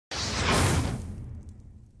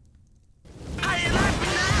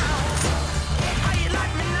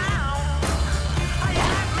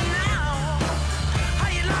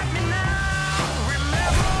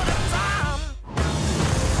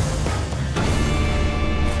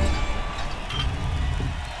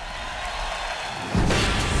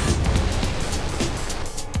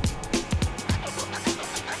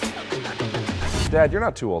Dad, you're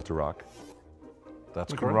not too old to rock.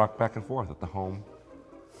 That's you correct. can rock back and forth at the home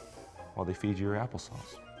while they feed you your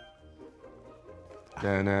applesauce.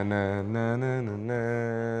 Na na na na na na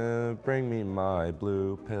na, bring me my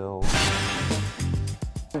blue pill.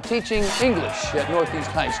 I'm teaching English at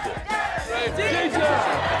Northeast High School.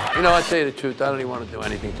 You know, I'll tell you the truth, I don't even want to do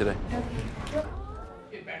anything today.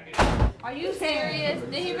 Are you serious?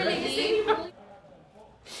 Did he really leave?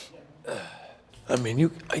 I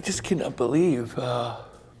mean, I just cannot believe how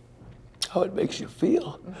it makes you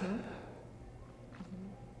feel.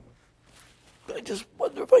 I just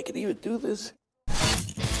wonder if I could even do this.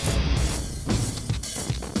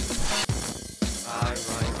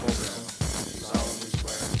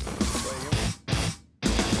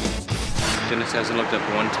 Dennis hasn't looked up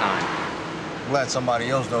one time. Glad somebody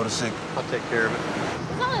else noticed it. I'll take care of it.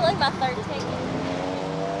 It's only like my third ticket.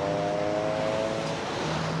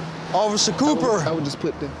 Officer Cooper. I would just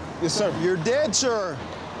put the... Yes, sir. You're dead, sir.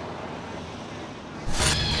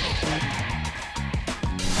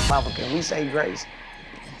 Papa, can we say grace?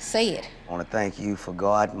 Say it. I want to thank you for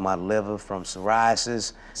guarding my liver from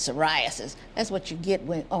psoriasis. Psoriasis. That's what you get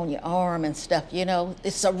when on your arm and stuff, you know?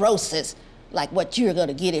 It's cirrhosis, like what you're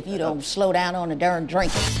gonna get if you don't slow down on the darn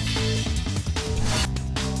drinking.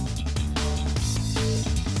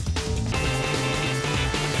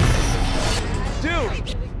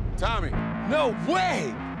 Dude! Tommy. No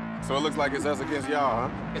way! So it looks like it's us against y'all,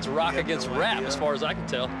 huh? It's rock against rap, as far as I can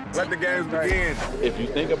tell. Let the games begin. If you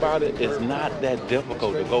think about it, it's not that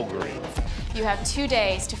difficult to go green. You have 2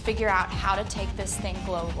 days to figure out how to take this thing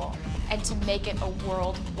global and to make it a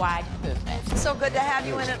worldwide movement. So good to have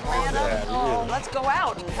you in Atlanta. Oh, let's go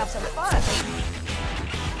out and have some fun.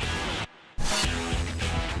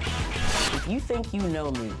 If you think you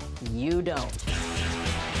know me, you don't.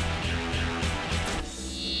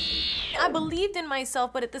 I believed in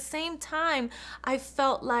myself, but at the same time, I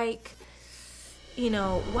felt like, you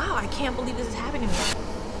know, wow, I can't believe this is happening to me.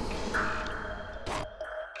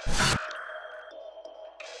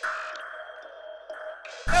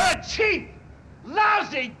 You're a cheap,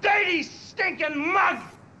 lousy, dirty, stinking mug!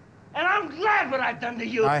 And I'm glad what I've done to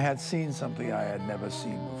you. I had seen something I had never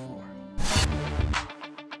seen before.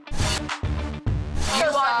 You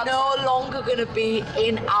are no longer going to be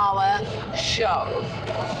in our show.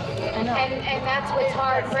 And that's what's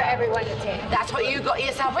hard for everyone to take. That's what you got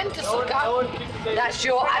yourself into, sucker. That's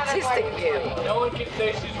your artistic view. No one can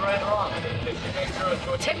say she's right or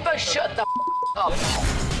wrong. Timber, shut the up.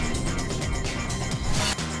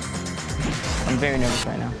 I'm very nervous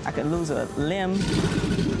right now. I could lose a limb.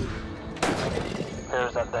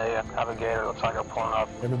 Here's that day, Navigator, looks like I'm pulling up.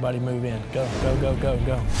 Everybody move in. Go, go, go, go,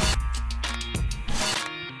 go.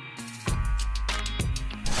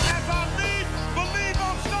 As I leave, believe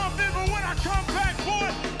I'm something, but when I come back, boy,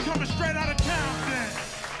 coming straight out of town, then.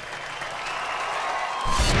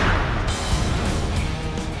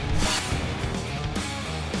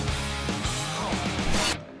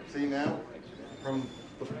 See now? From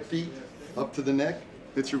the feet up to the neck,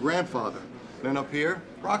 it's your grandfather. Then up here,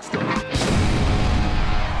 rock star.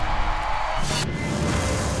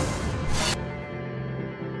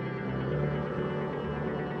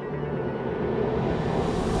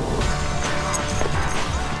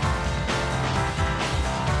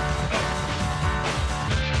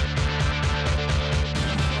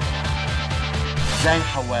 Zank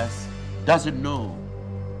Hawass doesn't know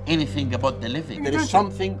anything about the living. There is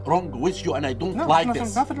something wrong with you, and I don't like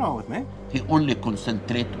this. Nothing wrong with me. He only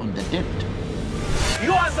concentrate on the debt.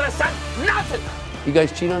 You understand nothing! You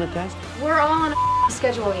guys cheat on the test? We're all on a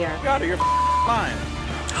schedule here. You're out of your mind.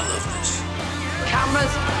 I love this.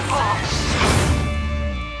 Cameras off.